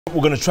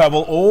We're going to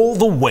travel all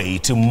the way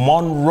to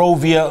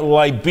Monrovia,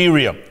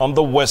 Liberia, on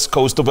the west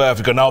coast of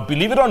Africa. Now,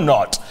 believe it or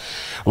not,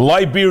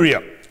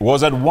 Liberia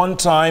was at one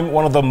time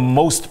one of the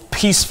most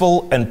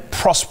peaceful and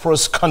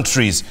prosperous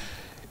countries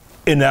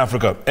in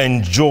Africa,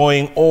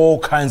 enjoying all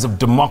kinds of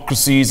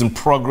democracies and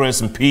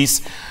progress and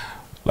peace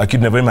like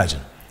you'd never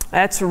imagine.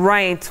 That's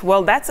right.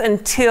 Well, that's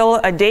until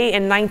a day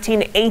in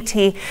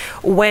 1980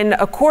 when,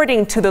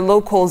 according to the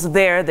locals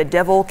there, the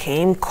devil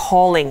came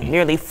calling.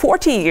 Nearly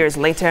 40 years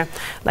later,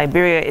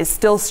 Liberia is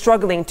still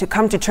struggling to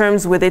come to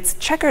terms with its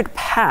checkered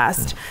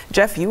past.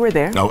 Jeff, you were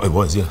there. Oh, it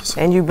was, yes.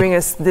 And you bring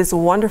us this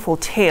wonderful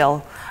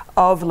tale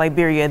of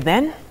Liberia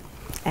then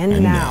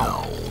and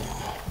now.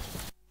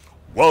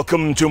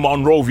 Welcome to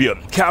Monrovia,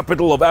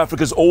 capital of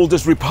Africa's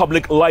oldest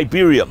republic,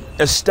 Liberia,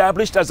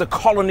 established as a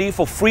colony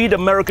for freed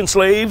American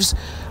slaves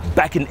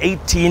back in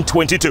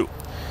 1822.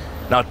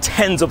 Now,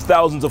 tens of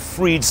thousands of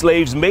freed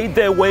slaves made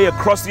their way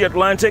across the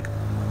Atlantic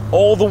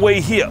all the way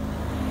here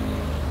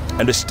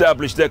and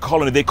established their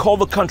colony. They call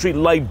the country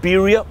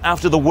Liberia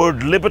after the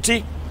word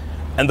liberty,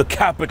 and the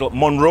capital,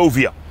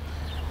 Monrovia,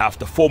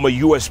 after former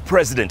U.S.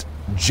 President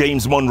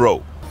James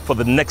Monroe. For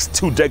the next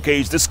 2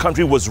 decades, this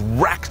country was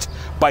racked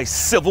by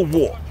civil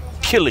war,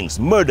 killings,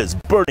 murders,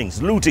 burnings,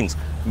 lootings,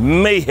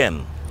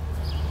 mayhem.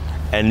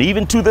 And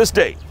even to this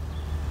day,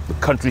 the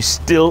country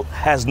still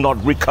has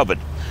not recovered,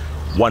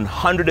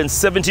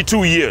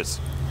 172 years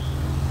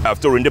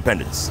after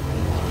independence.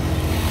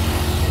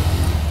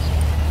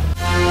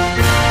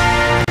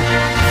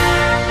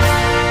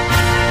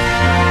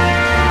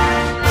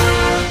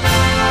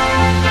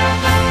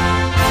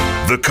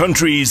 The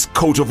country's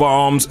coat of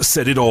arms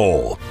said it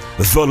all.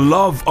 The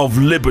love of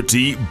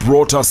liberty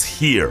brought us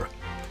here,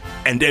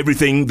 and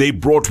everything they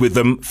brought with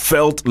them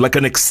felt like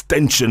an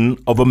extension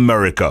of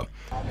America.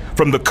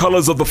 From the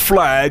colors of the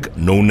flag,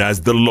 known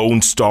as the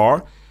Lone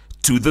Star,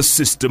 to the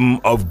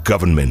system of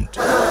government.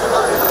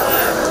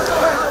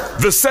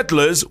 The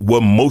settlers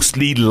were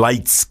mostly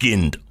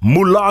light-skinned,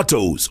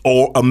 mulattoes,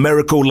 or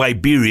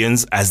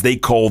Americo-Liberians as they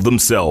called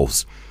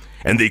themselves.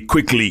 And they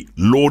quickly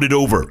lorded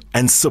over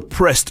and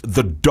suppressed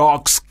the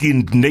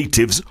dark-skinned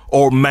natives,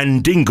 or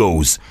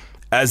Mandingos,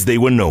 as they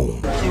were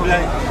known.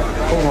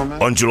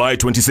 On July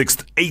 26,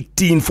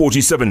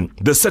 1847,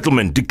 the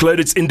settlement declared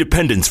its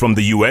independence from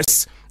the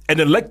U.S. and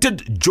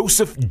elected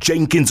Joseph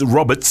Jenkins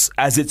Roberts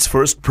as its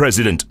first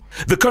president.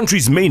 The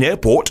country's main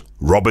airport,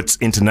 Roberts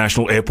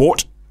International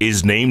Airport,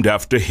 is named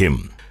after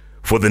him.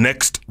 For the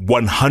next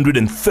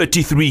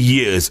 133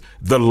 years,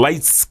 the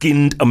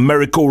light-skinned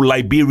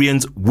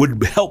Americo-Liberians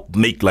would help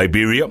make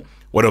Liberia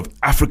one of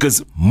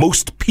Africa's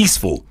most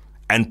peaceful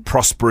and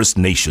prosperous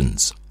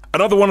nations.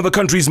 Another one of the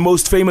country's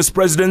most famous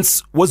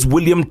presidents was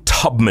William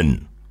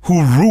Tubman,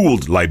 who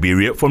ruled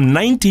Liberia from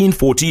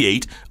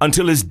 1948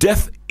 until his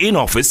death in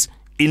office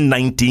in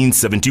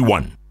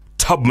 1971.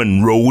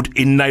 Tubman Road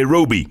in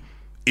Nairobi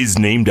is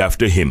named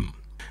after him.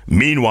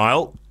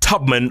 Meanwhile,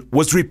 Tubman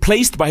was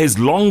replaced by his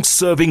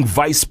long-serving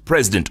vice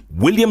president,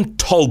 William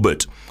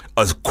Talbot,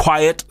 a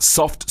quiet,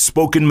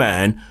 soft-spoken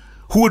man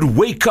who would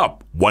wake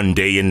up one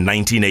day in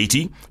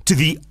 1980 to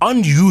the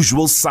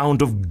unusual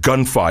sound of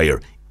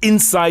gunfire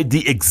inside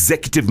the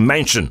executive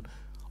mansion,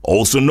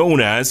 also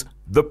known as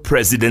the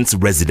president's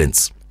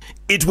residence.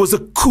 It was a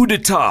coup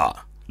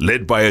d'etat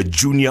led by a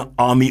junior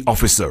army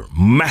officer,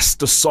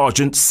 Master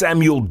Sergeant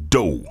Samuel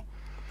Doe.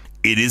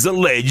 It is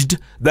alleged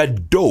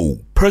that Doe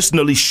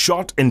personally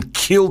shot and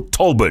killed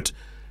Talbot,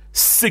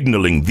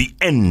 signaling the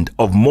end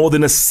of more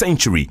than a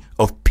century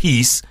of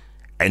peace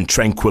and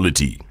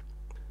tranquility.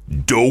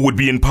 Doe would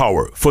be in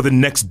power for the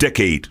next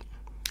decade,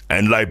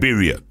 and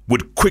Liberia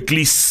would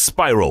quickly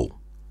spiral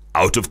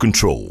out of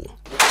control.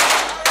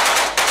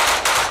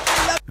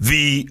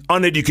 The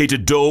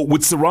uneducated Doe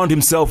would surround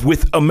himself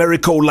with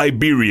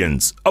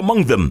Americo-Liberians,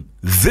 among them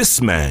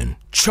this man,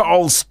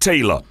 Charles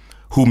Taylor,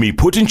 whom he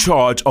put in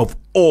charge of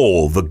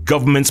all the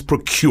government's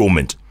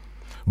procurement.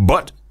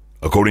 But,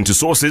 according to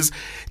sources,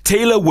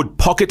 Taylor would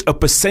pocket a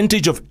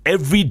percentage of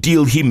every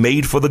deal he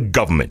made for the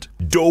government.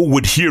 Doe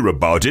would hear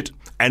about it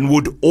and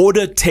would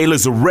order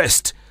Taylor's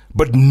arrest,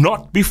 but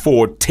not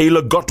before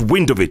Taylor got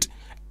wind of it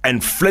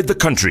and fled the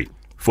country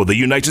for the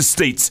United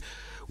States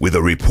with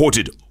a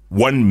reported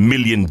 $1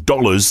 million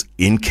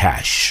in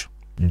cash.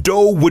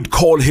 Doe would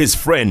call his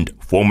friend,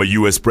 former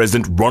U.S.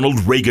 President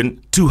Ronald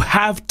Reagan, to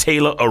have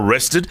Taylor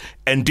arrested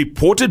and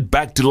deported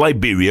back to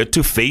Liberia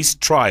to face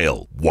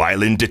trial.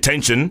 While in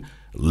detention,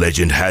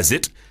 legend has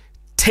it,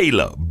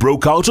 Taylor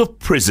broke out of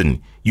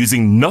prison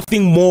using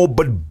nothing more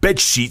but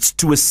bedsheets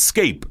to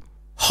escape,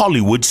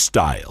 Hollywood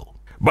style.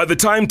 By the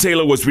time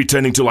Taylor was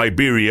returning to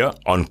Liberia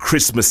on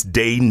Christmas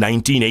Day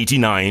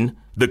 1989,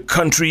 the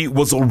country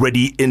was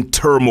already in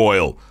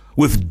turmoil,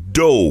 with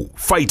Doe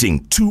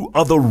fighting 2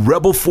 other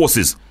rebel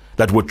forces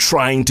that were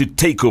trying to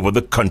take over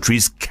the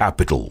country's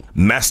capital.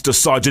 Master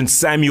Sergeant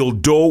Samuel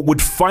Doe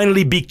would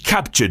finally be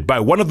captured by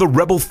one of the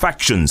rebel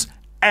factions,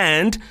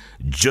 and,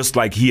 just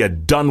like he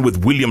had done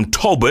with William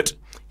Talbot,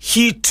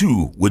 he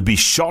too would be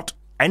shot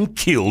and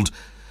killed,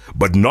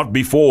 but not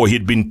before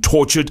he'd been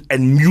tortured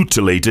and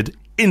mutilated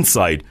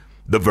inside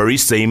the very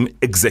same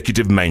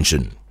executive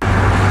mansion.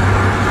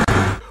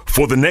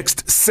 For the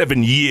next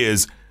 7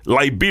 years,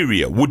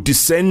 Liberia would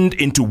descend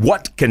into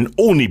what can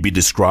only be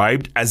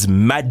described as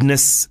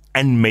madness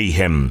and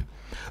mayhem.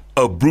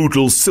 A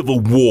brutal civil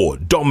war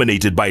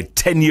dominated by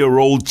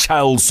 10-year-old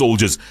child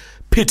soldiers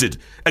pitted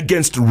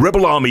against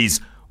rebel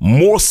armies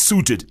more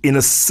suited in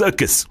a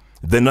circus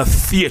than a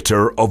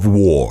theater of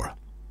war.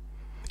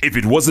 If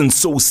it wasn't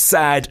so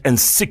sad and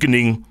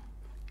sickening,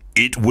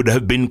 it would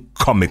have been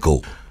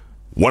comical.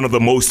 One of the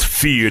most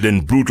feared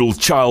and brutal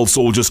child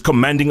soldiers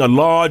commanding a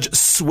large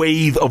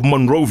swathe of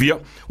Monrovia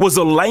was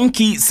a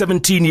lanky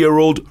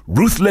 17-year-old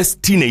ruthless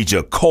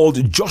teenager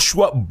called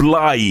Joshua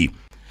Bly,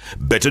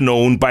 better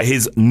known by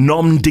his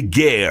nom de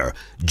guerre,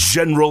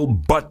 General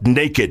Butt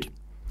Naked,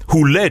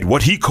 who led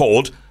what he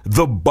called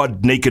the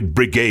Butt Naked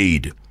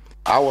Brigade.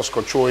 I was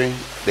controlling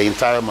the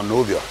entire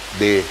Monrovia.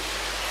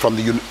 From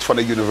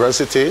the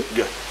University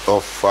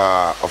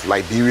of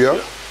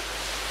Liberia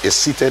is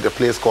seated a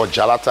place called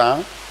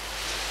Jalatan,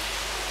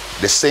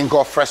 the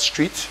Senghor Fresh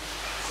Street,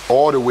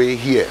 all the way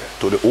here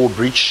to the old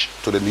bridge,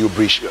 to the new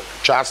bridge.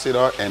 Charles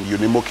and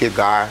Unimoke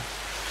guy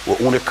will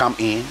only come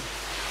in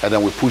and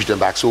then we push them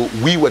back. So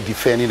we were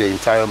defending the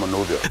entire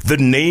Monrovia. The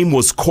name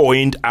was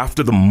coined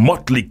after the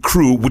motley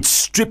crew would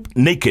strip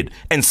naked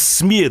and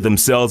smear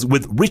themselves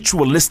with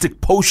ritualistic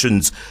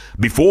potions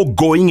before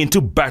going into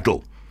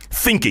battle,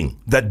 thinking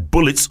that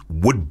bullets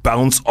would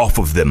bounce off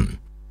of them.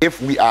 If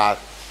we are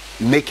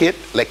naked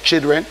like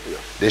children,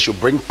 they should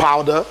bring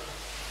powder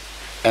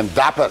and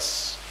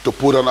dappers to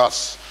put on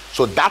us.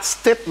 So that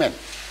statement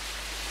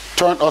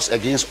turned us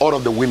against all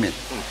of the women.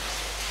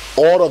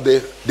 All of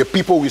the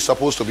people we're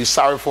supposed to be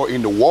sorry for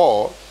in the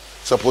war,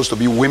 supposed to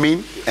be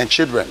women and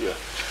children.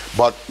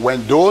 But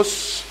when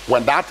those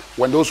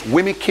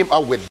women came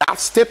out with that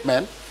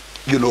statement,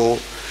 you know,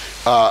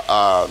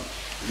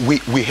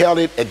 we held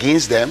it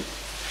against them,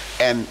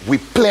 and we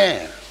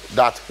planned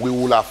that we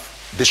would have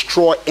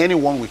destroyed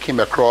anyone we came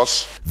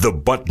across. The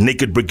Butt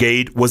Naked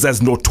Brigade was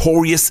as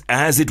notorious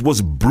as it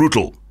was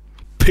brutal.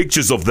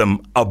 Pictures of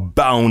them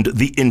abound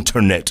the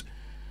internet.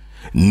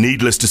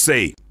 Needless to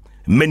say,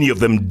 many of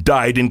them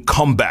died in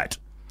combat.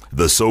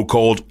 The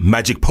so-called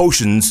magic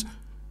potions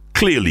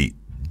clearly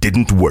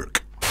didn't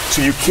work.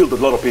 So you killed a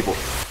lot of people?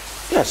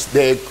 Yes,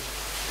 it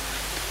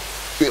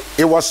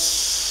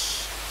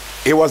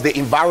was the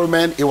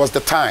environment, it was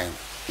the time.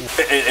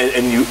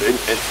 And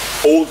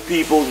old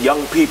people,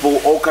 young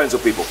people, all kinds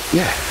of people?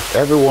 Yeah,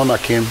 everyone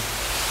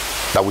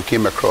that we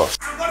came across.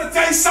 I'm going to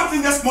tell you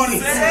something this morning.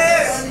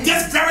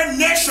 This very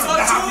nation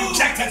that have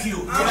rejected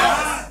you.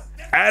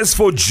 As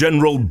for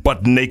General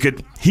Butt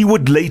Naked, he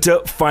would later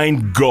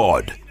find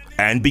God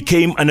and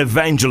became an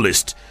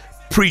evangelist,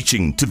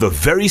 preaching to the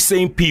very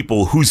same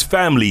people whose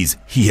families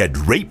he had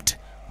raped,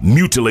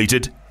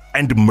 mutilated,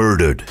 and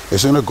murdered.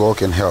 As soon as God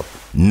can help.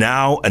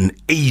 Now an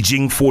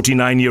aging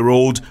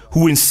 49-year-old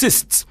who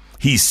insists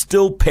he's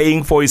still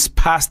paying for his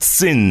past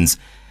sins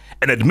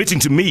and admitting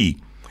to me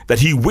that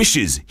he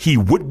wishes he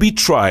would be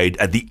tried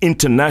at the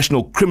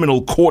International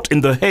Criminal Court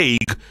in The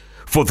Hague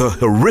for the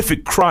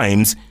horrific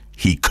crimes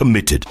he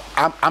committed.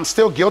 I'm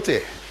still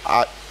guilty.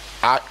 I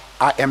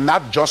am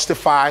not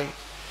justified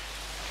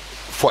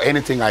for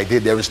anything I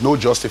did. There is no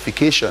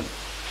justification.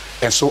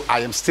 And so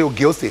I am still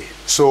guilty.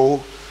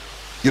 So,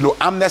 you know,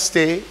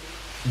 amnesty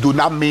do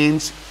not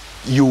mean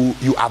you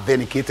are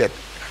vindicated.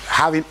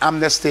 Having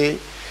amnesty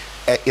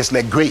is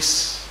like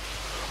grace.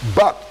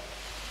 But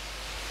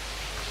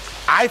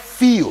I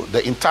feel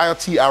the entire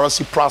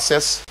TRC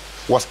process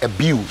was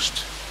abused.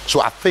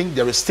 So I think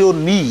there is still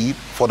need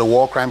for the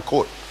War Crime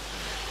Code.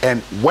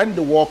 And when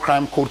the War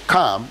Crime Code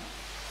comes,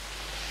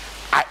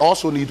 I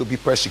also need to be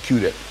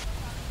persecuted.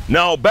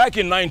 Now, back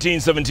in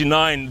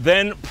 1979,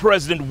 then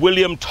President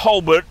William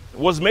Tolbert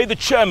was made the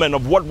chairman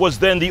of what was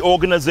then the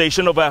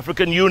Organization of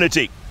African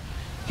Unity.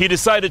 He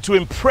decided to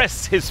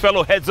impress his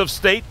fellow heads of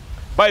state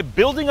by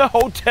building a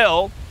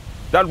hotel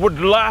that would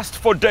last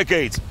for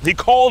decades. He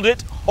called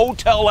it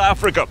Hotel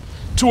Africa.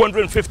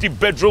 250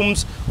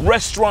 bedrooms,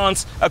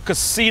 restaurants, a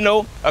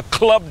casino, a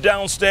club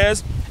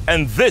downstairs,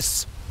 and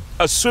this,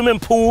 a swimming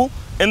pool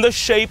in the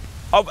shape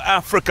of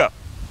Africa.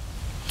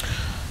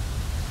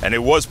 And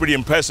it was pretty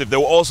impressive. There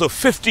were also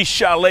 50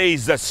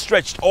 chalets that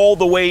stretched all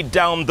the way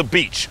down the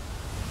beach.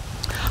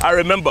 I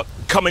remember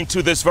coming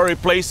to this very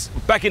place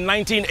back in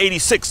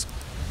 1986,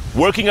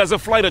 working as a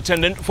flight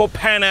attendant for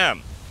Pan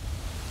Am.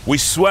 We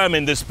swam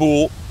in this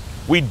pool,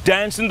 we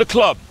danced in the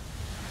club,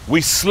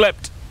 we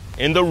slept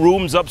in the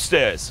rooms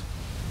upstairs.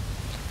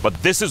 But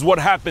this is what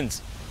happens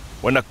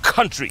when a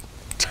country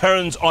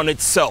turns on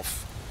itself.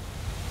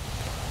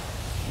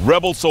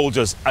 Rebel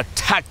soldiers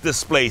attacked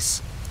this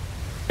place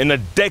in a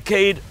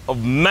decade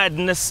of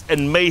madness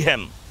and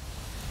mayhem.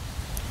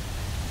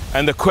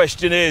 And the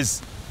question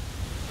is,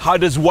 how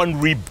does one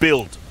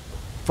rebuild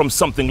from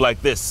something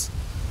like this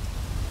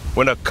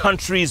when a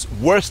country's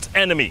worst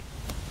enemy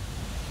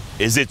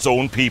is its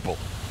own people?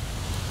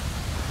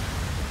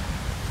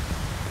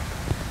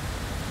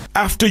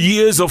 After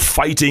years of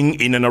fighting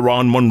in and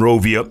around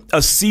Monrovia,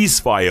 a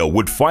ceasefire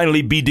would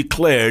finally be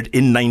declared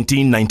in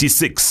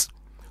 1996,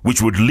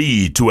 which would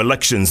lead to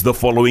elections the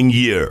following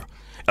year.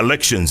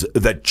 Elections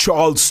that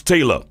Charles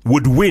Taylor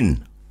would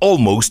win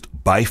almost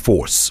by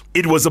force.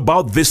 It was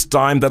about this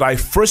time that I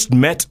first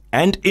met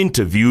and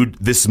interviewed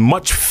this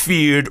much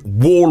feared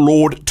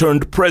warlord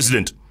turned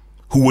president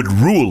who would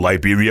rule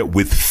Liberia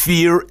with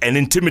fear and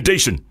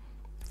intimidation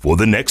for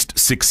the next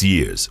 6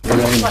 years.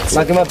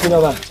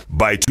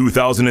 By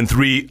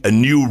 2003, a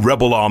new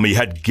rebel army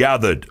had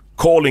gathered,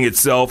 calling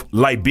itself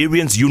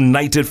Liberians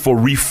United for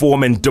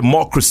Reform and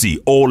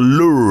Democracy, or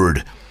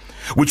LURD,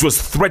 which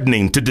was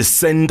threatening to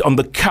descend on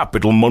the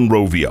capital,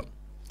 Monrovia.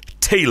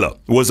 Taylor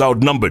was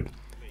outnumbered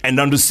and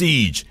under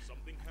siege,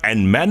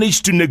 and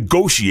managed to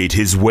negotiate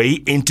his way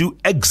into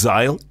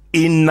exile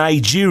in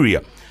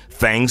Nigeria,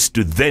 thanks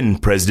to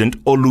then-President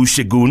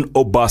Olusegun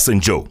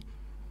Obasanjo.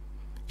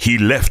 He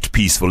left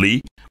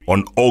peacefully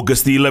on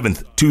August the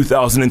 11th,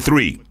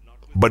 2003,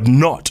 but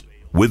not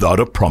without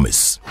a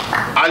promise.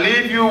 I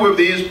leave you with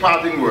these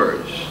parting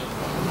words.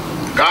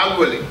 God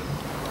willing,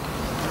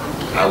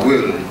 I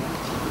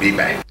will be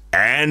back.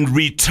 And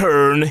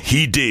return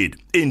he did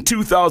in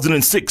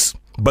 2006,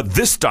 but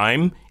this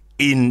time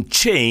in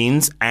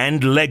chains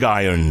and leg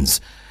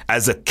irons,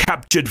 as a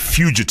captured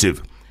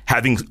fugitive,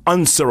 having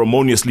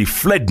unceremoniously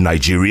fled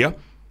Nigeria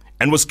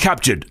and was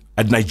captured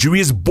at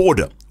Nigeria's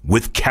border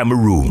with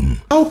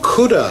Cameroon. How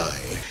could I?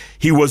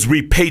 He was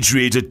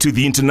repatriated to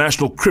the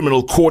International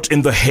Criminal Court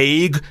in The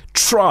Hague,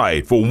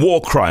 tried for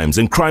war crimes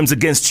and crimes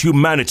against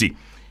humanity,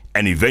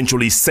 and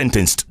eventually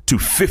sentenced to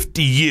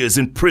 50 years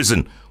in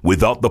prison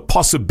without the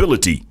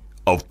possibility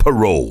of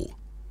parole.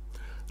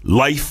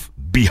 Life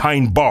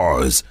behind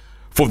bars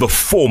for the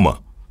former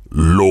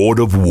Lord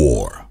of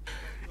War.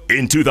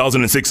 In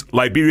 2006,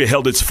 Liberia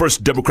held its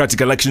first democratic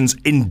elections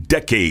in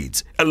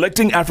decades,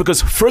 electing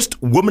Africa's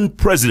first woman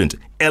president,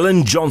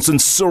 Ellen Johnson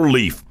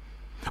Sirleaf,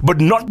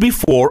 but not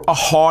before a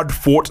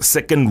hard-fought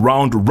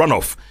second-round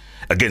runoff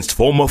against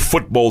former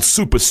football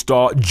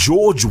superstar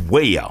George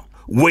Weah.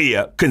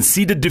 Weah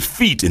conceded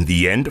defeat in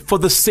the end for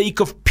the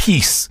sake of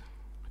peace,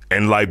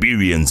 and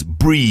Liberians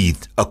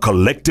breathed a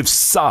collective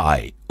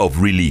sigh of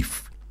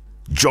relief.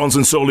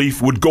 Johnson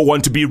Sirleaf would go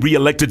on to be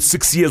re-elected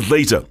 6 years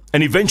later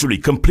and eventually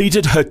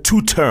completed her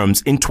 2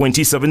 terms in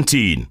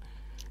 2017.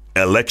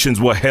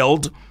 Elections were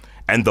held,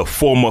 and the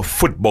former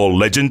football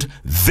legend,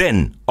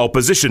 then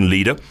opposition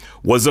leader,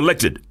 was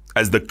elected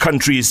as the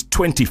country's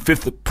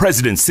 25th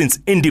president since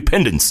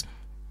independence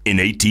in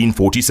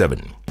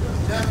 1847.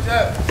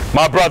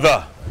 My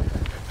brother.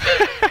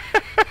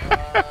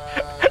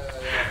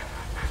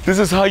 This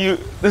is how you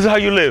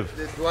live.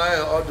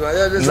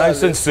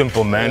 Nice and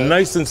simple, man.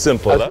 Nice and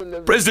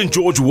simple. President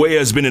George Weah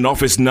has been in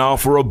office now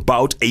for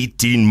about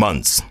 18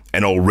 months,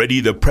 and already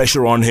the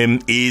pressure on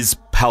him is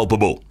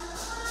palpable.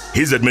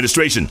 His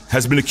administration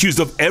has been accused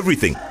of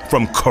everything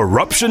from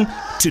corruption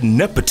to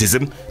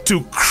nepotism to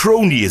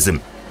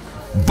cronyism.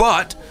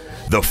 But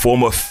the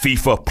former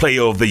FIFA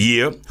Player of the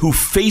Year, who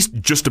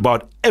faced just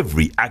about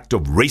every act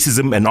of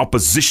racism and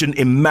opposition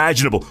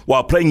imaginable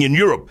while playing in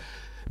Europe,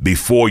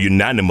 before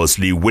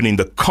unanimously winning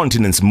the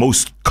continent's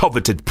most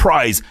coveted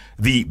prize,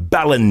 the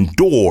Ballon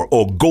d'Or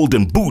or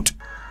Golden Boot,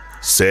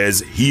 says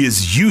he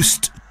is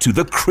used to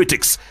the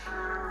critics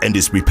and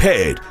is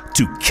prepared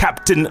to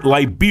captain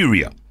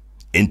Liberia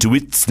into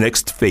its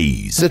next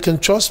phase. They can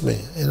trust me,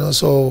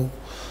 so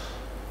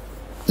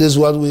this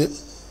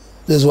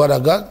is what I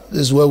got,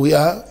 this is where we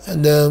are,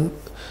 and then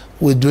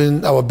we're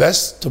doing our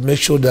best to make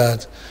sure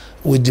that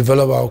we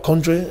develop our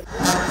country.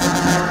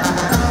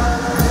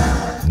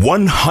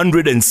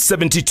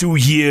 172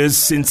 years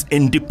since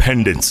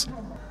independence,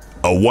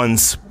 a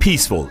once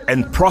peaceful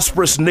and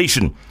prosperous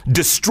nation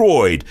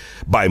destroyed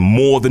by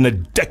more than a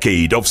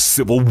decade of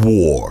civil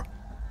war.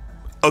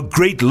 A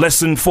great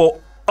lesson for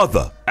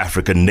other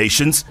African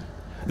nations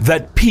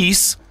that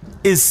peace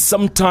is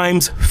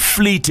sometimes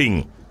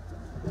fleeting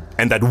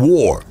and that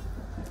war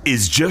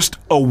is just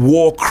a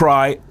war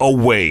cry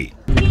away.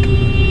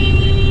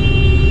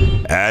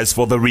 As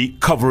for the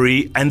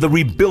recovery and the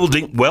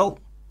rebuilding, well,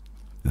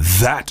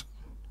 that,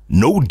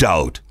 no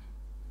doubt,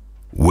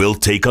 will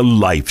take a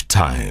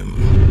lifetime.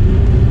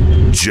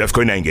 Jeff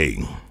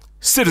Koinange,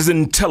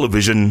 Citizen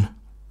Television,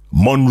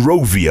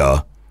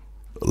 Monrovia,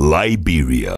 Liberia.